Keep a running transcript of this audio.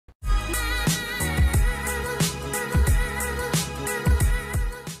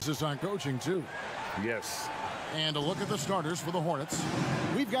emphasis on coaching, too. Yes. And a look at the starters for the Hornets.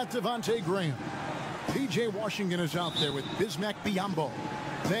 We've got Devontae Graham. P.J. Washington is out there with Bismack Biyombo.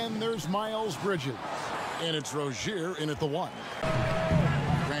 Then there's Miles Bridges. And it's Rozier in at the 1.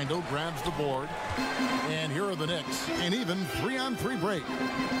 Randall grabs the board. And here are the Knicks. An even 3-on-3 break.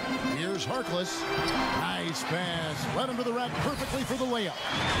 Here's Harkless. Nice pass. Led him to the rack perfectly for the layup.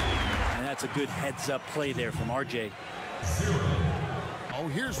 And that's a good heads-up play there from RJ. Oh,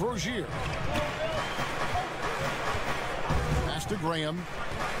 here's Rozier. Pass to Graham.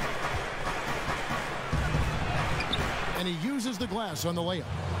 And he uses the glass on the layup.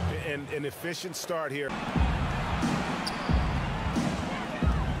 And an efficient start here.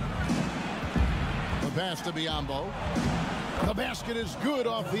 The pass to Biyombo. The basket is good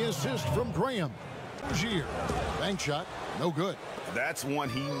off the assist from Graham. Rozier. Bank shot. No good. That's one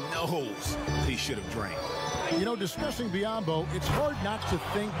he knows he should have drained. You know, discussing Biyombo, it's hard not to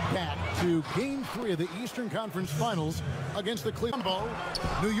think back to Game 3 of the Eastern Conference Finals against the Cleveland.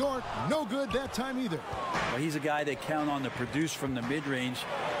 New York, no good that time either. Well, he's a guy they count on to produce from the mid-range.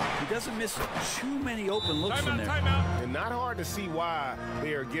 He doesn't miss too many open looks from there. Timeout. And not hard to see why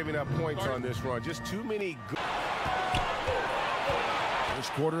they are giving up points on this run. Just too many good.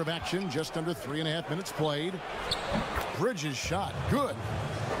 First quarter of action, just under 3.5 minutes played. Bridges shot, good.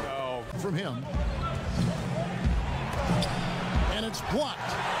 Oh. From him. And it's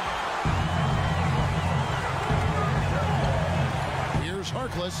blocked. Here's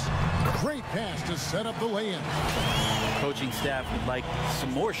Harkless. Great pass to set up the lay-in. Coaching staff would like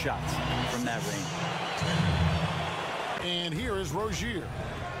some more shots from that range. And here is Rozier.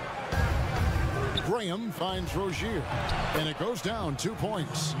 Graham finds Rozier. And it goes down 2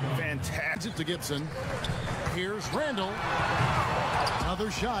 points. Fantastic to Gibson. Here's Randall.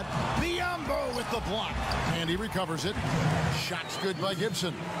 Another shot. Biyombo with the block. And he recovers it. Shot's good by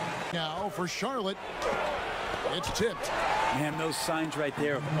Gibson. Now for Charlotte. It's tipped. Man, those signs right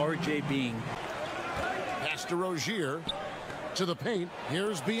there of RJ being. Pass to Rozier. To the paint.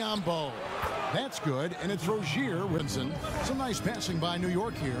 Here's Biyombo. That's good. And it's Rozier. Winson. Some nice passing by New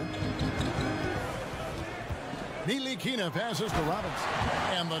York here. Ntilikina passes to Robinson.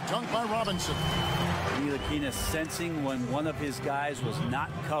 And the dunk by Robinson. Ntilikina sensing when one of his guys was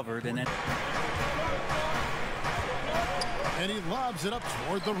not covered, and then he lobs it up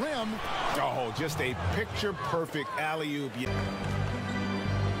toward the rim. Oh, just a picture-perfect alley-oop.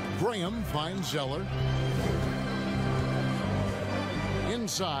 Graham finds Zeller.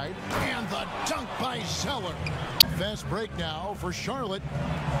 Inside, and the dunk by Zeller. Fast break now for Charlotte.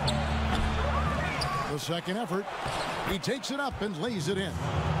 The second effort. He takes it up and lays it in.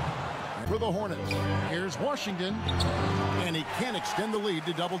 For the Hornets, here's Washington, and he can't extend the lead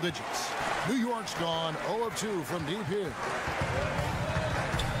to double digits. New York's gone 0 of 2 from deep here.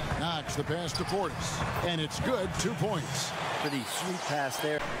 Knox the pass to Portis, and it's good, 2 points. pretty sweet pass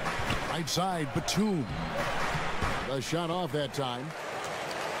there. Right side, Batum. A shot off that time.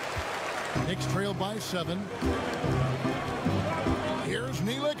 Knicks trail by 7. Here's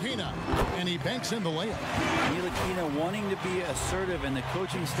Ntilikina, and he banks in the layup. Ntilikina wanting to be assertive, and the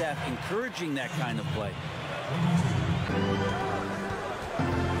coaching staff encouraging that kind of play.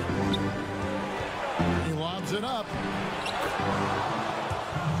 He lobs it up.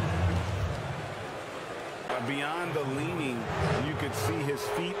 Beyond the leaning, you could see his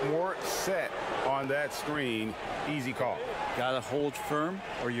feet more set on that screen. Easy call. Got to hold firm,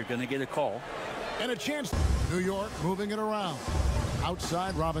 or you're going to get a call. And a chance. New York moving it around.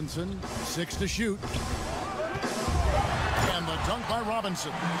 Outside Robinson, 6 to shoot. And the dunk by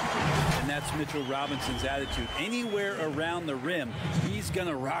Robinson. And that's Mitchell Robinson's attitude. Anywhere around the rim, he's going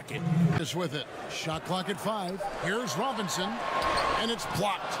to rock it. Just with it. Shot clock at 5. Here's Robinson, and it's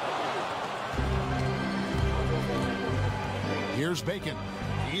blocked. Here's Bacon.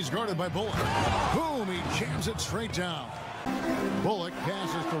 He's guarded by Bullock. Boom, he jams it straight down. Bullock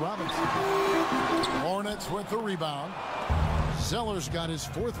passes to Robinson. Hornets with the rebound. Zeller's got his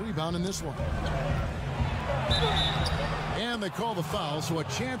 4th rebound in this one. And they call the foul, so a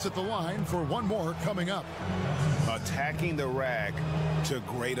chance at the line for one more coming up. Attacking the rack to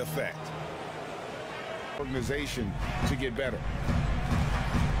great effect. Organization to get better.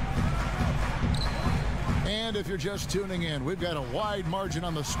 And if you're just tuning in, we've got a wide margin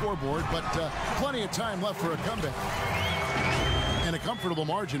on the scoreboard, but plenty of time left for a comeback. And a comfortable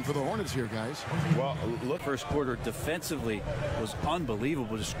margin for the Hornets here, guys. Well, look, first quarter defensively was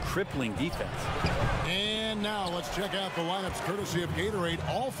unbelievable, just crippling defense. And now let's check out the lineups courtesy of Gatorade,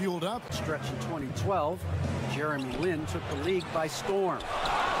 all fueled up. Stretch in 2012, Jeremy Lin took the league by storm.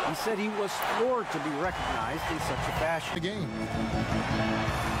 He said he was floored to be recognized in such a fashion. The game.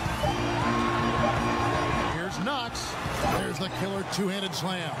 Here's Knox. There's the killer two-handed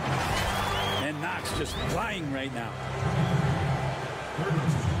slam. And Knox just flying right now.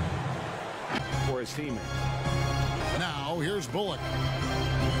 For his teammates. Now, here's Bullock.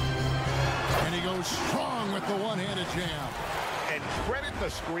 And he goes strong with the one-handed jam. And credit the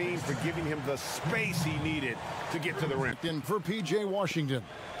screen for giving him the space he needed to get to the rim. In for P.J. Washington.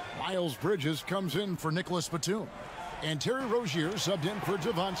 Miles Bridges comes in for Nicholas Batum. And Terry Rozier subbed in for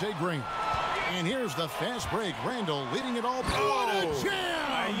Devontae Green. And here's the fast break. Randall leading it all. What a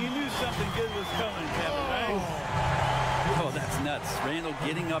jam! You knew something good was coming, Kevin, right? Oh, that's nuts. Randall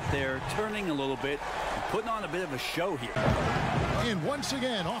getting up there, turning a little bit, and putting on a bit of a show here. And once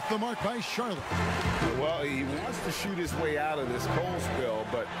again, off the mark by Charlotte. Well, he wants to shoot his way out of this cold spell,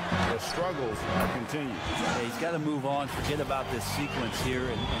 but the struggles continue. Yeah, he's got to move on, forget about this sequence here,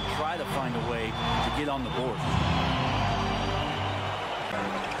 and try to find a way to get on the board.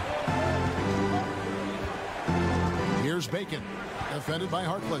 Here's Bacon, defended by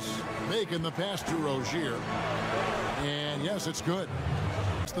Harkless. Bacon the pass to Rozier. And yes, it's good.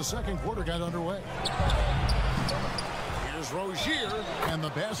 It's the second quarter got underway. Here's Rozier, and the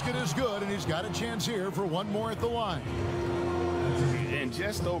basket is good, and he's got a chance here for one more at the line. And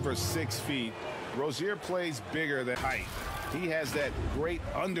just over 6 feet, Rozier plays bigger than height. He has that great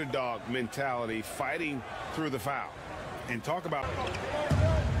underdog mentality, fighting through the foul. And talk about...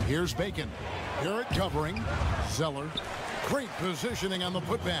 Here's Bacon. Garrett covering. Zeller. Great positioning on the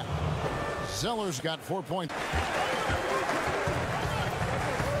putback. Zeller's got 4 points.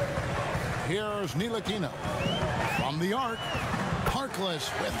 Here's Ntilikina. From the arc, Harkless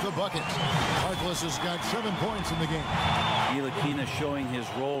with the bucket. Harkless has got 7 points in the game. Ntilikina showing his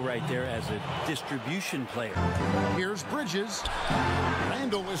role right there as a distribution player. Here's Bridges.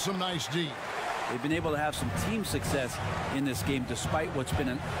 Randall with some nice D. They've been able to have some team success in this game despite what's been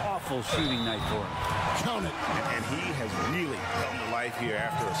an awful shooting night for him. Count it. And he has really come to life here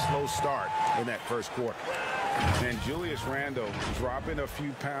after a slow start in that first quarter. And Julius Randle dropping a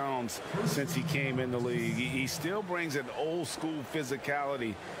few pounds since he came in the league. He still brings an old school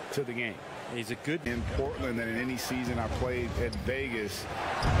physicality to the game. He's a good in Portland than in any season I played at Vegas.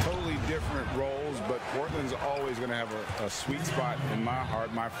 Totally different roles, but Portland's always going to have a sweet spot in my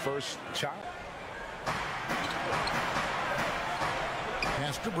heart. My first child.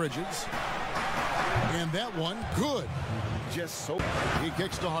 Pass to Bridges. And that one, good. Just so. He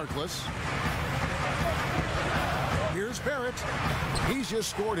kicks to Harkless. Here's Barrett. He's just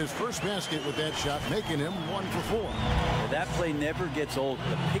scored his first basket with that shot, making him 1 for 4. Well, that play never gets old.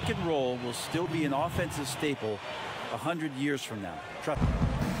 The pick and roll will still be an offensive staple 100 years from now. Trust me.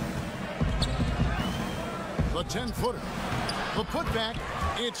 The 10-footer. The putback.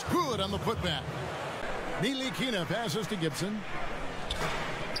 It's good on the putback. Ntilikina passes to Gibson.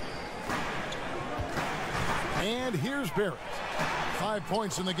 And here's Barrett. 5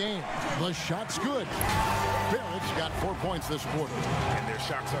 points in the game. The shot's good. Barrett's got 4 points this quarter. And their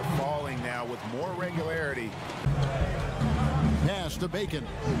shots are falling now with more regularity. Pass to Bacon.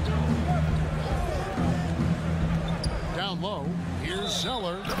 Down low. Here's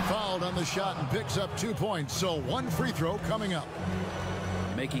Zeller. Fouled on the shot and picks up 2 points. So 1 free throw coming up.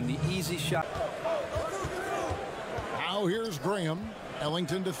 Making the easy shot. Now here's Graham.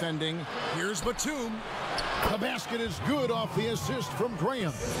 Ellington defending. Here's Batum. The basket is good off the assist from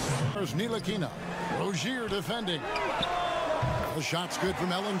Graham. There's Ntilikina. Rozier defending. The shot's good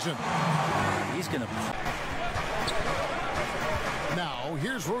from Ellington. He's going to... Now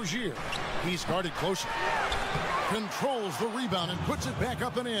here's Rozier. He's guarded closer. Controls the rebound and puts it back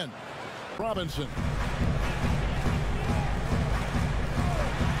up and in. Robinson.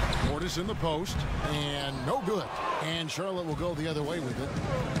 Portis in the post. And no good. And Charlotte will go the other way with it.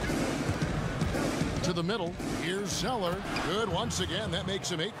 To the middle. Here's Zeller. Good once again. That makes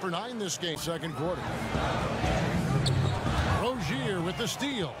him 8 for 9 this game. Second quarter. Rozier with the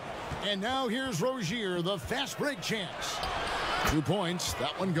steal. And now here's Rozier, the fast break chance. 2 points.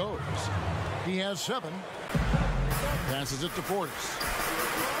 That one goes. He has 7. Passes it to Portis.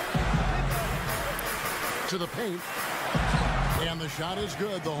 To the paint. And the shot is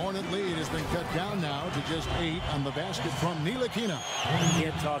good. The Hornet lead has been cut down now to just 8 on the basket from Ntilikina.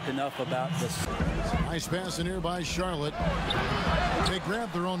 Can't talk enough about this. Nice pass in here by Charlotte. They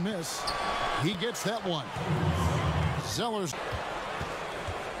grab their own miss. He gets that one. Zeller's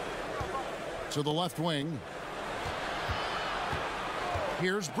to the left wing.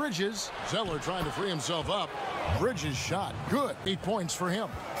 Here's Bridges. Zeller trying to free himself up. Bridges shot. Good. 8 points for him.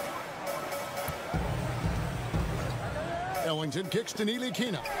 Ellington kicks to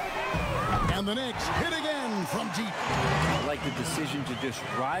Neely-Kina. And the Knicks hit again from deep. I like the decision to just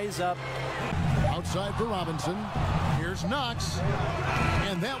rise up. Outside for Robinson. Here's Knox.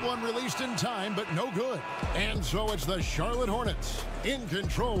 And that one released in time, but no good. And so it's the Charlotte Hornets in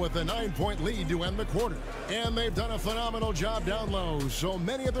control with a 9-point lead to end the quarter. And they've done a phenomenal job down low, so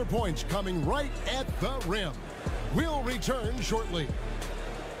many of their points coming right at the rim. We'll return shortly.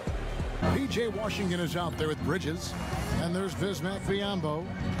 PJ Washington is out there with Bridges. And there's Bismack Biyombo.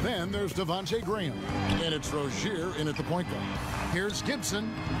 Then there's Devontae Graham. And it's Rozier in at the point guard. Here's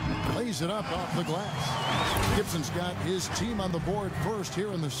Gibson. Plays it up off the glass. Gibson's got his team on the board first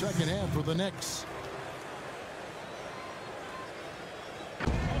here in the second half for the Knicks.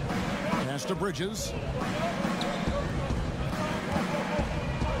 Pass to Bridges.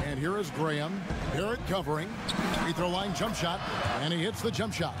 And here is Graham. Barrett covering. Free throw line jump shot. And he hits the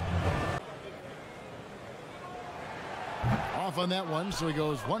jump shot. Off on that one, so he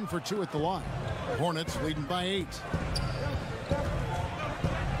goes 1 for 2 at the line. Hornets leading by 8.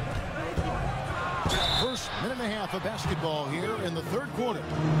 First minute and a half of basketball here in the third quarter.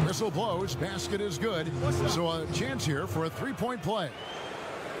 Whistle blows, basket is good, so a chance here for a three-point play.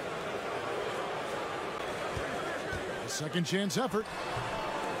 A second chance effort.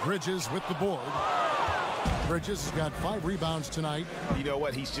 Bridges with the board. Bridges has got 5 rebounds tonight. You know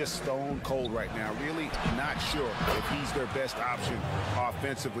what? He's just stone cold right now. Really not sure if he's their best option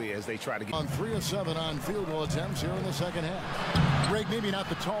offensively as they try to get on 3 of 7 on field goal attempts here in the second half. Greg, maybe not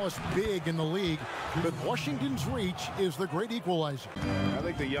the tallest big in the league, but Washington's reach is the great equalizer. I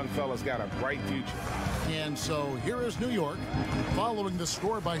think the young fella's got a bright future. And so here is New York following the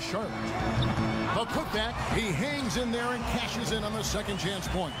score by Charlotte. The putback, he hangs in there and cashes in on the second chance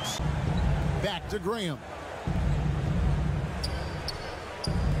points. Back to Graham.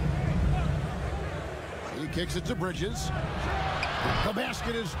 He kicks it to Bridges. The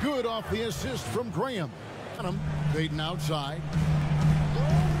basket is good off the assist from Graham. Fading outside.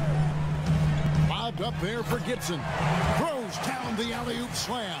 Lobbed up there for Gibson. Throws down the alley-oop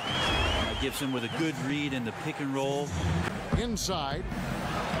slam. Gibson with a good read in the pick and roll. Inside.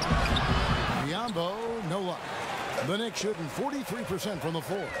 Biyombo, no luck. The Knicks shooting 43% from the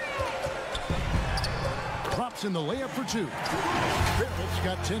floor. Drops in the layup for 2. Barrett's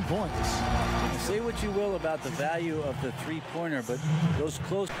got 10 points. Say what you will about the value of the three-pointer, but those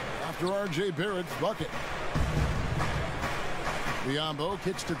close. After R.J. Barrett's bucket. Biyombo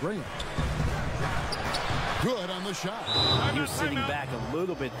kicks to Graham. Good on the shot. He was sitting back a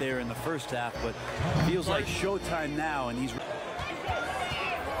little bit there in the first half, but feels like showtime now, and he's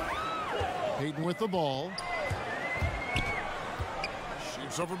Hayden with the ball.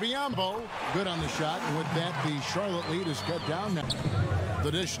 Shoots over Biyombo. Good on the shot, and with that, the Charlotte lead is cut down now.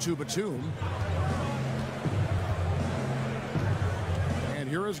 The dish to Batum. And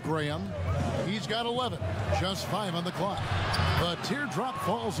here is Graham. He's got 11. Just 5 on the clock. The teardrop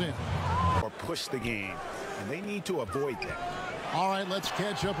falls in. Or push the game, and they need to avoid that. All right, let's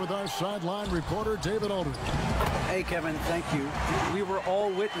catch up with our sideline reporter, David Aldridge. Hey, Kevin, thank you. We were all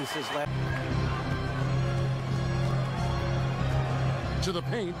witnesses last. To the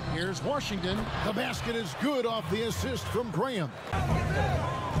paint, here's Washington. The basket is good off the assist from Graham.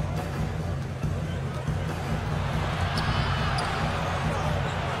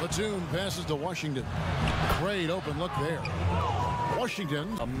 Batum passes to Washington. Great open look there.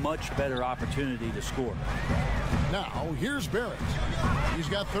 Washington. A much better opportunity to score. Now, here's Barrett. He's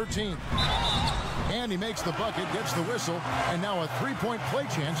got 13. And he makes the bucket, gets the whistle, and now a three-point play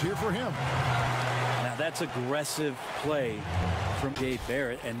chance here for him. Now, that's aggressive play from Jay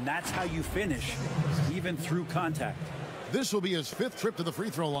Barrett, and that's how you finish, even through contact. This will be his 5th trip to the free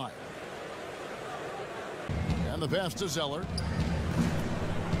throw line. And the pass to Zeller.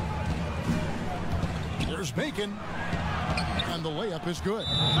 There's Bacon. And the layup is good.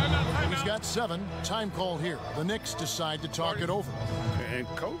 He's got 7. Time call here. The Knicks decide to talk it over. And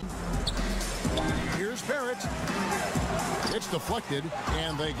coach. Here's Barrett. It's deflected,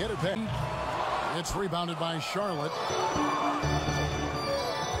 and they get it back. It's rebounded by Charlotte.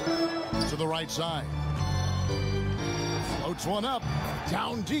 To the right side. Floats one up.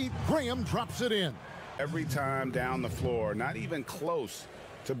 Down deep. Graham drops it in. Every time down the floor, not even close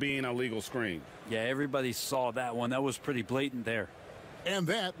to being a legal screen. Yeah, everybody saw that one. That was pretty blatant there. And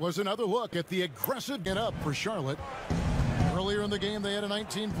that was another look at the aggressive get up for Charlotte. Earlier in the game, they had a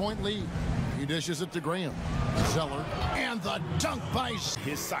 19-point lead. He dishes it to Graham. Zeller. And the dunk by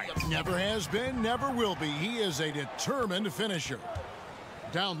his sight. Never has been, never will be. He is a determined finisher.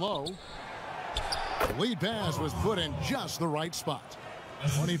 Down low. The lead pass was put in just the right spot.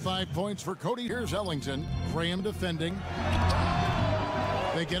 25 points for Cody. Here's Ellington. Graham defending.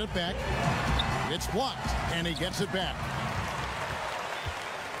 They get it back. It's blocked, and he gets it back.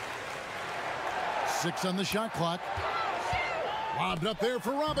 6 on the shot clock. Lobbed up there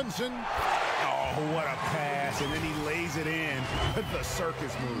for Robinson. Oh, what a pass, and then he lays it in with the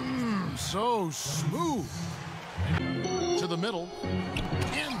circus move. So smooth. To the middle.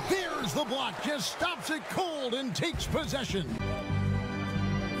 And there's the block. Just stops it cold and takes possession.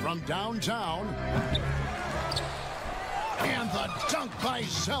 From downtown. And the dunk by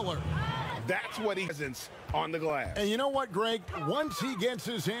Zeller. That's what he has on the glass. And you know what, Greg? Once he gets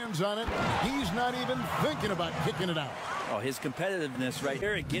his hands on it, he's not even thinking about kicking it out. Oh, his competitiveness right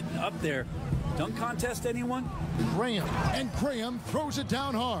there, getting up there. Dunk contest, anyone? Graham, and Graham throws it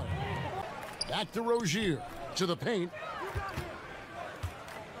down hard. Back to Rozier, to the paint.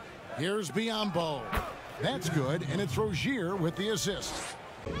 Here's Biyombo. That's good, and it's Rozier with the assist.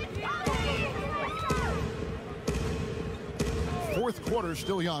 Fourth quarter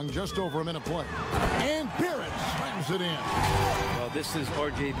still young, just over a minute play. And Barrett slams it in. Well, this is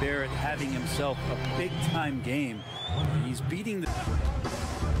R.J. Barrett having himself a big-time game. He's beating the...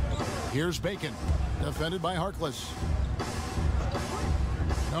 Here's Bacon, defended by Harkless.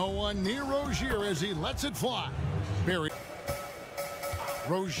 No one near Rozier as he lets it fly. Barry.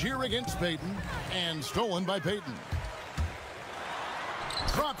 Rozier against Payton, and stolen by Payton.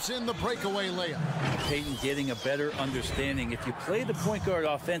 Drops in the breakaway layup. Payton getting a better understanding. If you play the point guard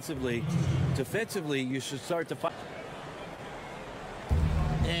offensively, defensively, you should start to fight.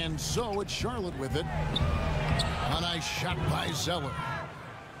 And so it's Charlotte with it. A nice shot by Zeller.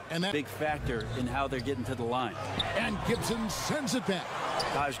 And that big factor in how they're getting to the line. And Gibson sends it back.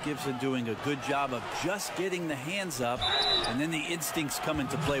 Taj Gibson doing a good job of just getting the hands up, and then the instincts come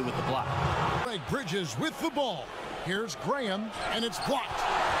into play with the block. Greg Bridges with the ball. Here's Graham, and it's blocked.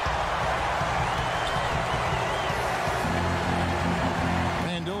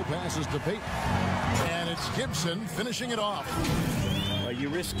 Randall passes to Payton, and it's Gibson finishing it off. You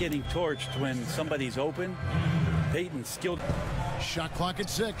risk getting torched when somebody's open. Payton skilled. Shot clock at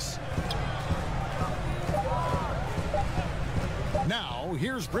 6. Now,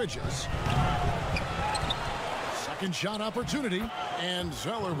 here's Bridges. Second shot opportunity, and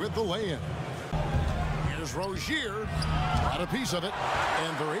Zeller with the lay-in. Here's Rozier. Got a piece of it,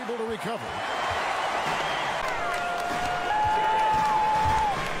 and they're able to recover.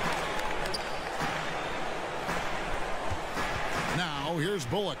 Now, here's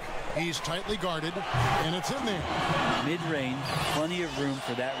Bullock. He's tightly guarded, and it's in there. Mid-range, plenty of room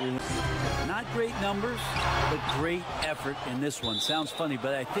for that release. Not great numbers, but great effort in this one. Sounds funny,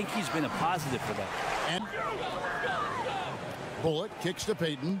 but I think he's been a positive for that. And Bullock kicks to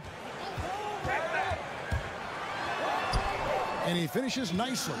Payton. And he finishes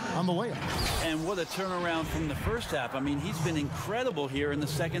nicely on the layup. And what a turnaround from the first half. I mean, he's been incredible here in the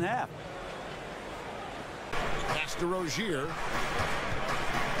second half. Pass to Rozier.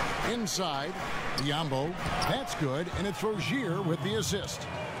 Inside, Biyombo. That's good, and it's Rozier with the assist.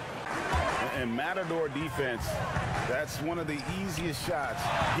 And Matador defense, that's one of the easiest shots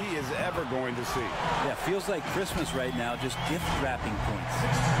he is ever going to see. Yeah, feels like Christmas right now, just gift wrapping points.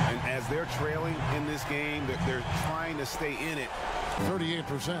 And as they're trailing in this game, they're trying to stay in it.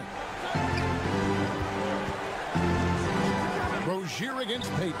 38%. Rozier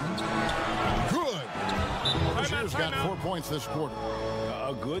against Payton. Good. Rozier's got 4 points this quarter.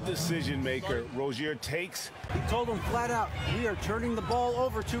 A good decision maker. Rozier takes. He told them flat out, we are turning the ball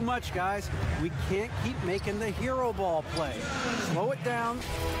over too much, guys. We can't keep making the hero ball play. Slow it down,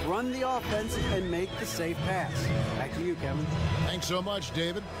 run the offense, and make the safe pass. Back to you, Kevin. Thanks so much,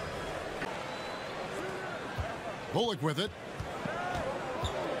 David. Bullock with it.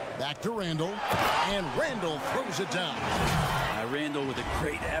 Back to Randall. And Randall throws it down. Randall with a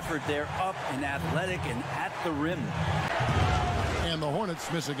great effort there, up and athletic and at the rim. And the Hornets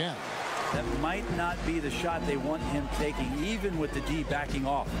miss again. That might not be the shot they want him taking, even with the D backing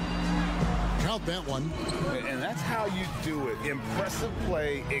off. Count that one. And that's how you do it. Impressive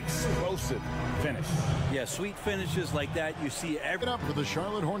play, explosive finish. Yeah, sweet finishes like that you see every... Up for the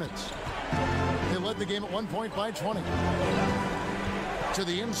Charlotte Hornets. They led the game at 1 point by 20. To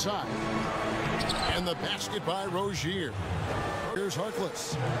the inside. And the basket by Rozier. Here's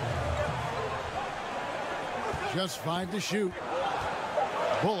Harkless. Just 5 to shoot.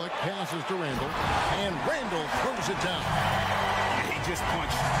 Bullock passes to Randall, and Randall throws it down. He just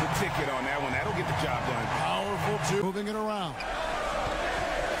punched the ticket on that one. That'll get the job done. Powerful two. Moving it around.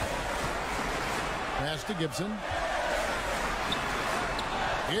 Pass to Gibson.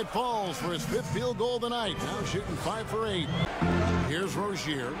 It falls for his 5th field goal of the night. Now shooting 5 for 8. Here's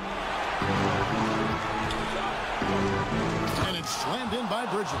Rozier. And it's slammed in by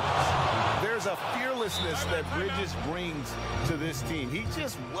Bridges. There's a fearlessness that Bridges brings to this team. He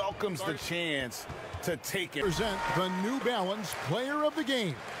just welcomes the chance to take it. Present the New Balance Player of the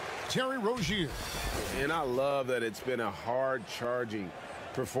Game, Terry Rozier. And I love that it's been a hard-charging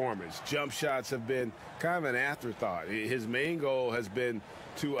performance. Jump shots have been kind of an afterthought. His main goal has been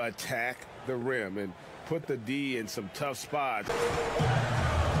to attack the rim and put the D in some tough spots.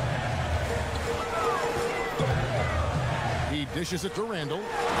 He dishes it to Randall,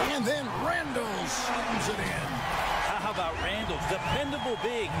 and then Randall slams it in. How about Randall? Dependable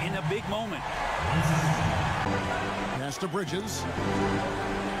big in a big moment. Pass to Bridges.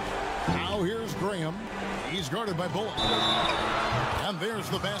 Now here's Graham. He's guarded by Bullock. And there's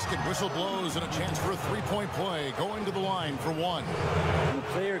the basket. Whistle blows and a chance for a three-point play. Going to the line for 1. The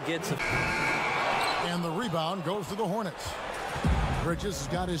player gets a... And the rebound goes to the Hornets. Bridges has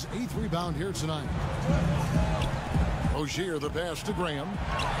got his 8th rebound here tonight. Rozier the pass to Graham.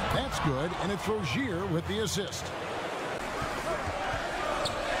 That's good, and it's Rozier with the assist.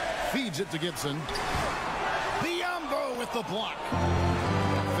 Feeds it to Gibson. Biombo with the block.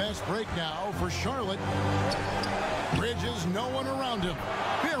 Fast break now for Charlotte. Bridges, no one around him.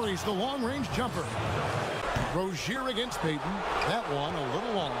 Buries the long-range jumper. Rozier against Payton. That one a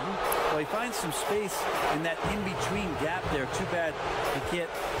little long. Well, he finds some space in that in-between gap there. Too bad he can't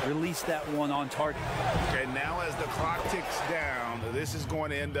release that one on target. And now as the clock ticks down, this is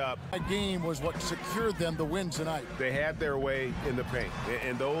going to end up... That game was what secured them the win tonight. They had their way in the paint,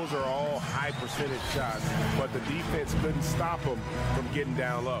 and those are all high-percentage shots, but the defense couldn't stop them from getting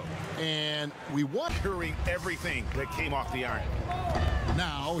down low. And we want Hearing everything that came off the iron.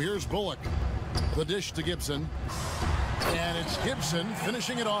 now. Here's Bullock. The dish to Gibson. And it's Gibson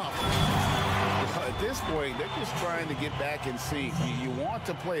finishing it off. At this point, they're just trying to get back in sync. You want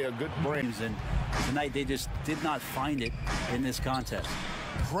to play a good break. And tonight they just did not find it in this contest.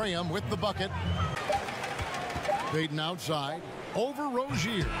 Graham with the bucket. Payton outside. Over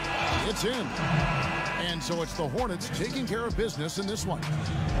Rozier. It's in. And so it's the Hornets taking care of business in this one.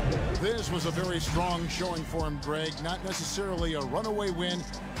 This was a very strong showing for him, Greg. Not necessarily a runaway win,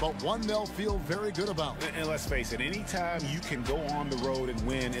 but one they'll feel very good about. And let's face it, anytime you can go on the road and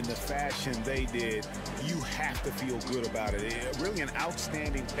win in the fashion they did, you have to feel good about it. Really an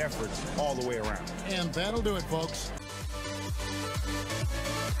outstanding effort all the way around. And that'll do it, folks.